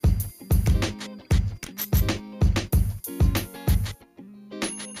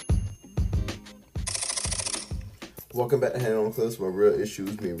Welcome back to Hand on Cliffs, where real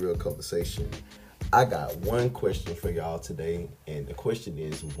issues meet real conversation. I got one question for y'all today, and the question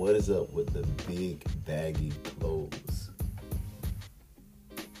is, what is up with the big baggy clothes?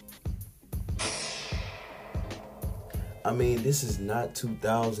 I mean, this is not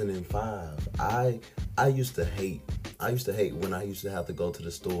 2005. I used to hate. I used to hate when I used to have to go to the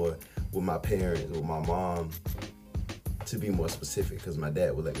store with my parents, with my mom, to be more specific, because my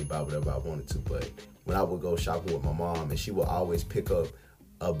dad would let me buy whatever I wanted to. But when I would go shopping with my mom, and she would always pick up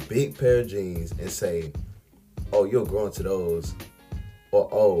a big pair of jeans and say, "Oh, you're growing to those," or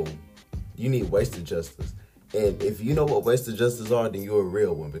 "Oh, you need waist adjusters." And if you know what waist adjusters are, then you're a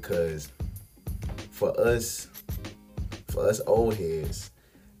real one, because for us old heads,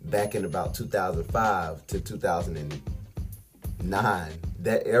 back in about 2005 to 2009,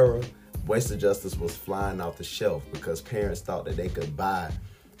 that era, waist adjusters was flying off the shelf because parents thought that they could buy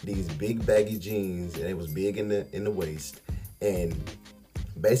these big baggy jeans, and it was big in the waist, and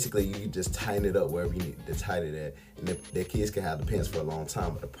basically you could just tighten it up wherever you need to tighten it at, and their kids can have the pants for a long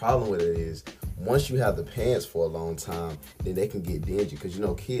time. But the problem with it is, once you have the pants for a long time, then they can get dingy, because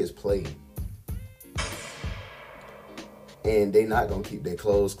kids play. And they're not going to keep their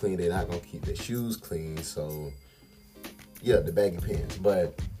clothes clean. They're not going to keep their shoes clean. So, yeah, the baggy pants.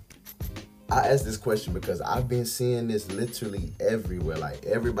 But I asked this question because I've been seeing this literally everywhere. Like,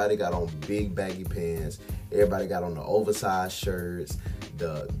 everybody got on big baggy pants. Everybody got on the oversized shirts,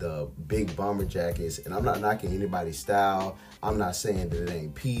 the big bomber jackets. And I'm not knocking anybody's style. I'm not saying that it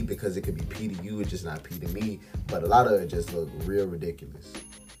ain't P, because it could be P to you. It's just not P to me. But a lot of it just look real ridiculous.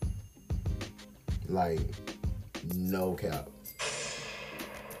 Like, no cap.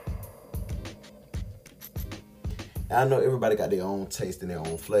 And I know everybody got their own taste and their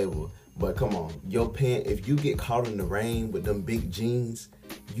own flavor, but come on, your pant, if you get caught in the rain with them big jeans,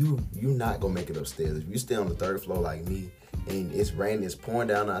 you not gonna make it upstairs. If you stay on the third floor like me, and it's raining, it's pouring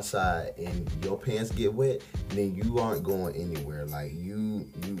down outside, and your pants get wet, then you aren't going anywhere. Like, you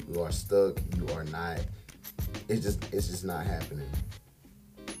are stuck. You are not. It's just not happening.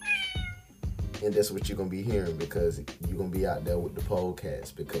 And that's what you're going to be hearing, because you're going to be out there with the pole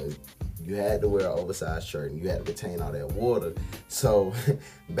cats, because you had to wear an oversized shirt and you had to retain all that water. So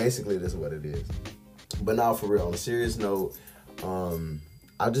basically that's what it is. But now, for real, on a serious note,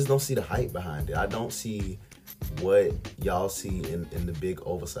 I just don't see the hype behind it. I don't see what y'all see in the big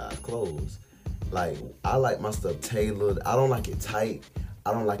oversized clothes. Like, I like my stuff tailored. I don't like it tight.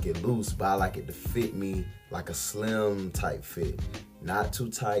 I don't like it loose, but I like it to fit me like a slim type fit. Not too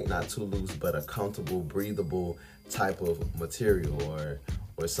tight, not too loose, but a comfortable, breathable type of material or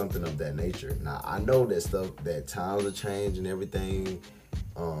something of that nature. Now, I know that times have changed and everything.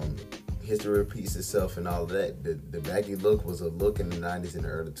 History repeats itself and all of that. The baggy look was a look in the 90s and the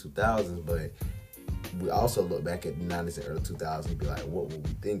early 2000s, but we also look back at the 90s and early 2000s and be like, what were we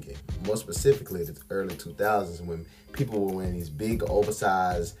thinking? More specifically, the early 2000s, when people were wearing these big,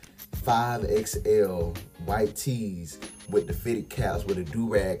 oversized 5XL white tees with the fitted caps, with a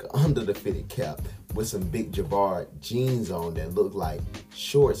do-rag under the fitted cap, with some big Jabard jeans on that look like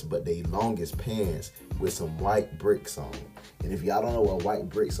shorts, but they longest pants with some white bricks on. And if y'all don't know what white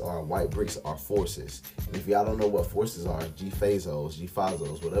bricks are forces. And if y'all don't know what forces are,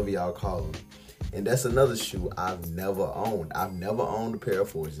 G-Fazos, whatever y'all call them. And that's another shoe I've never owned. I've never owned a pair of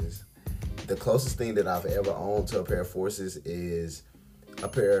forces. The closest thing that I've ever owned to a pair of forces is a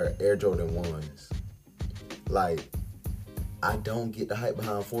pair of Air Jordan 1s. Like, I don't get the hype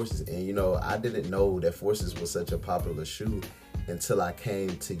behind forces. And, I didn't know that forces was such a popular shoe until I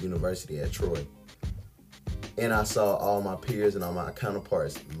came to university at Troy. And I saw all my peers and all my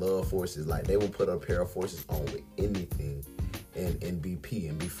counterparts love forces. Like, they would put a pair of forces on with anything and be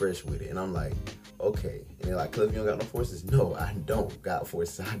fresh with it. And I'm like, okay. And they're like, Cliff, you don't got no forces? No, I don't got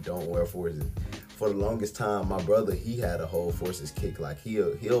forces. I don't wear forces. For the longest time, my brother, he had a whole forces kick. Like,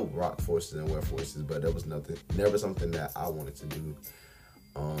 he'll rock forces and wear forces, but that was never something that I wanted to do.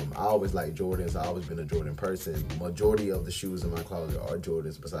 I always liked Jordans. I've always been a Jordan person. Majority of the shoes in my closet are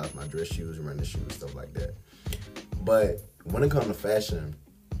Jordans, besides my dress shoes, running shoes, stuff like that. But when it comes to fashion,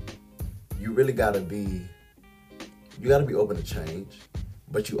 you really gotta be open to change,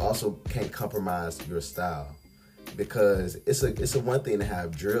 but you also can't compromise your style, because it's a one thing to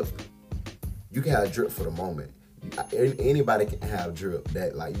have drip. You can have drip for the moment. Anybody can have drip.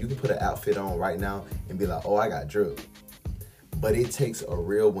 That, like, you can put an outfit on right now and be like, oh, I got drip. But it takes a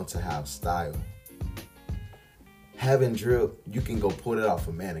real one to have style. Having drip, you can go pull it off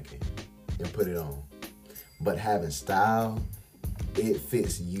a mannequin and put it on. But having style, it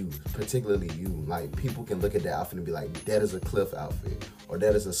fits you, particularly you. Like, people can look at that outfit and be like, that is a Cliff outfit, or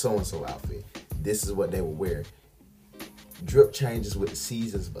that is a so-and-so outfit. This is what they will wear. drip changes with the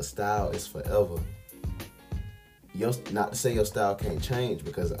seasons, but style is forever. Not to say your style can't change,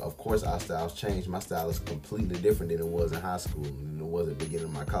 because of course our styles change. My style is completely different than it was in high school and it was at the beginning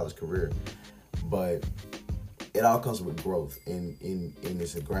of my college career. But it all comes with growth, and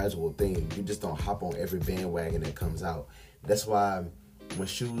it's a gradual thing. You just don't hop on every bandwagon that comes out. That's why when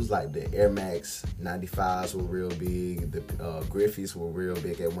shoes like the Air Max 95s were real big, the Griffeys were real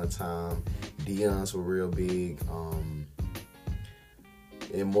big at one time, Dion's were real big,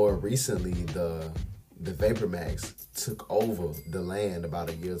 and more recently the Vapor Max took over the land about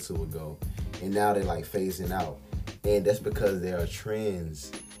a year or two ago, and now they're like phasing out. And that's because there are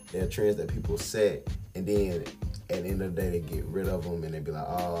trends. There are trends that people set, and then at the end of the day they get rid of them and they be like,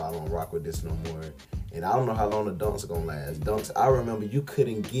 oh, I don't rock with this no more. And I don't know how long the Dunks are gonna last. Dunks, I remember you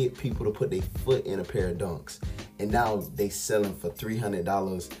couldn't get people to put their foot in a pair of Dunks, and now they selling for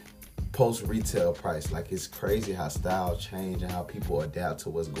 $300 post retail price. Like, it's crazy how style change and how people adapt to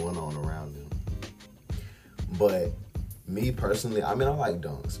what's going on around them. But me personally, I mean, I like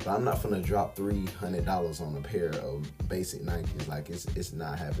Dunks, but I'm not gonna drop $300 on a pair of basic Nikes. Like, it's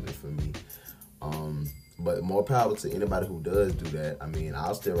not happening for me. But more power to anybody who does do that. I mean,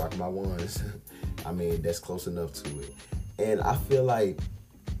 I'll still rock my ones. I mean, that's close enough to it. And I feel like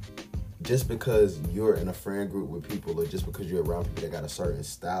just because you're in a friend group with people, or just because you're around people that got a certain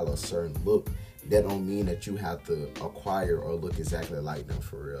style or a certain look, that don't mean that you have to acquire or look exactly like them,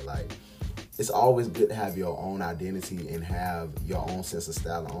 for real. Like, it's always good to have your own identity and have your own sense of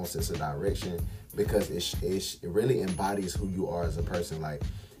style, and own sense of direction, because it really embodies who you are as a person. Like,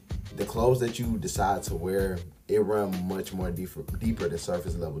 the clothes that you decide to wear, it run much more deeper than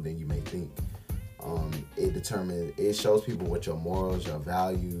surface level than you may think. It shows people what your morals, your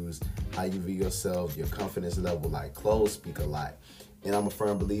values, how you view yourself, your confidence level. Like, clothes speak a lot. And I'm a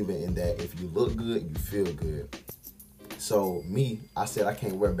firm believer in that if you look good, you feel good. So me, I said I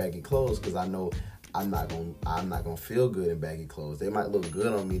can't wear baggy clothes because I know I'm not gonna feel good in baggy clothes. They might look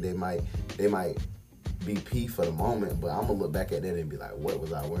good on me. They might be P for the moment, but I'm gonna look back at that and be like, what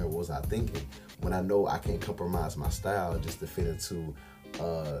was I wearing? What was I thinking? When I know I can't compromise my style just to fit into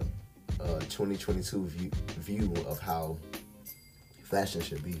 2022 view of how fashion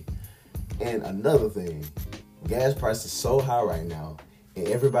should be. And another thing, gas prices is so high right now, and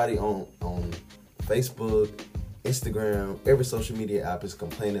everybody on Facebook, Instagram, every social media app is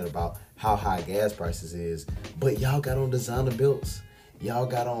complaining about how high gas prices is. But y'all got on designer belts, y'all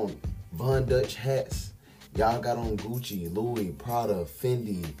got on Von Dutch hats, y'all got on Gucci, Louis, Prada,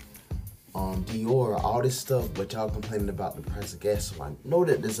 Fendi, Dior, all this stuff, but y'all complaining about the price of gas. So I know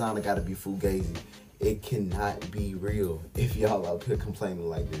that designer gotta be fugazi. It cannot be real if y'all out here complaining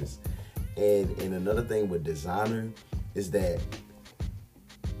like this. And another thing with designer is that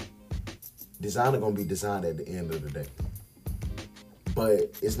designer gonna be designed at the end of the day.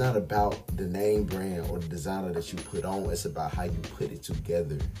 But it's not about the name brand or the designer that you put on, it's about how you put it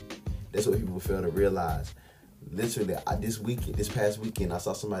together. That's what people fail to realize. Literally, this past weekend, I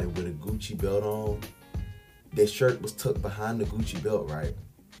saw somebody with a Gucci belt on. Their shirt was tucked behind the Gucci belt, right?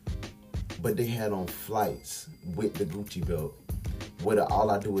 But they had on flights with the Gucci belt. Where all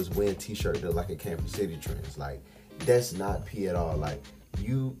I do is wear a t-shirt that like it came from City Trends. Like, that's not P at all. Like,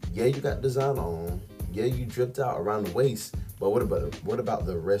 you got design on. Yeah, you dripped out around the waist. But what about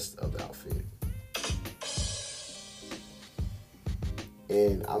the rest of the outfit?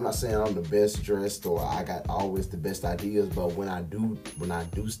 And I'm not saying I'm the best dressed or I got always the best ideas, but when I do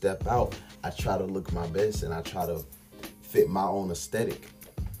step out, I try to look my best and I try to fit my own aesthetic.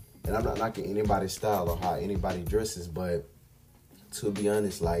 And I'm not knocking anybody's style or how anybody dresses, but to be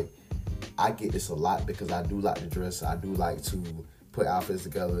honest, like, I get this a lot because I do like to dress. I do like to put outfits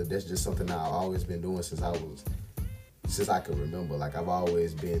together. That's just something that I've always been doing since I can remember. Like, I've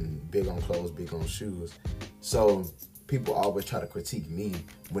always been big on clothes, big on shoes. So people always try to critique me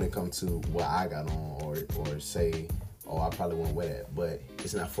when it comes to what I got on or say, oh, I probably won't wear that. But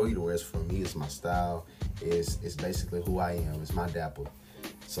it's not for you to wear. It's for me. It's my style. It's basically who I am. It's my dapper.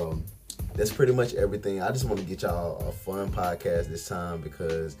 So that's pretty much everything. I just want to get y'all a fun podcast this time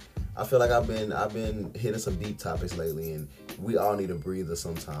because I feel like I've been hitting some deep topics lately, and we all need a breather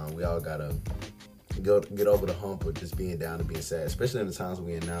sometime. We all gotta get over the hump of just being down and being sad, especially in the times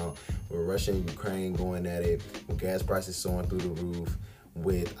we're in now. With Russia and Ukraine going at it, with gas prices soaring through the roof,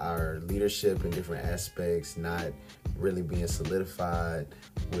 with our leadership in different aspects not really being solidified,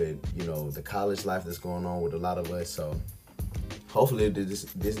 with, you know, the college life that's going on with a lot of us. So hopefully this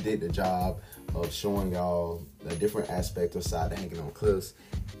did the job of showing y'all a different aspect or side to Hanging on Cliffs.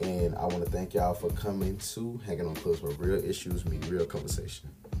 And I want to thank y'all for coming to Hanging on Cliffs, where real issues meet real conversation.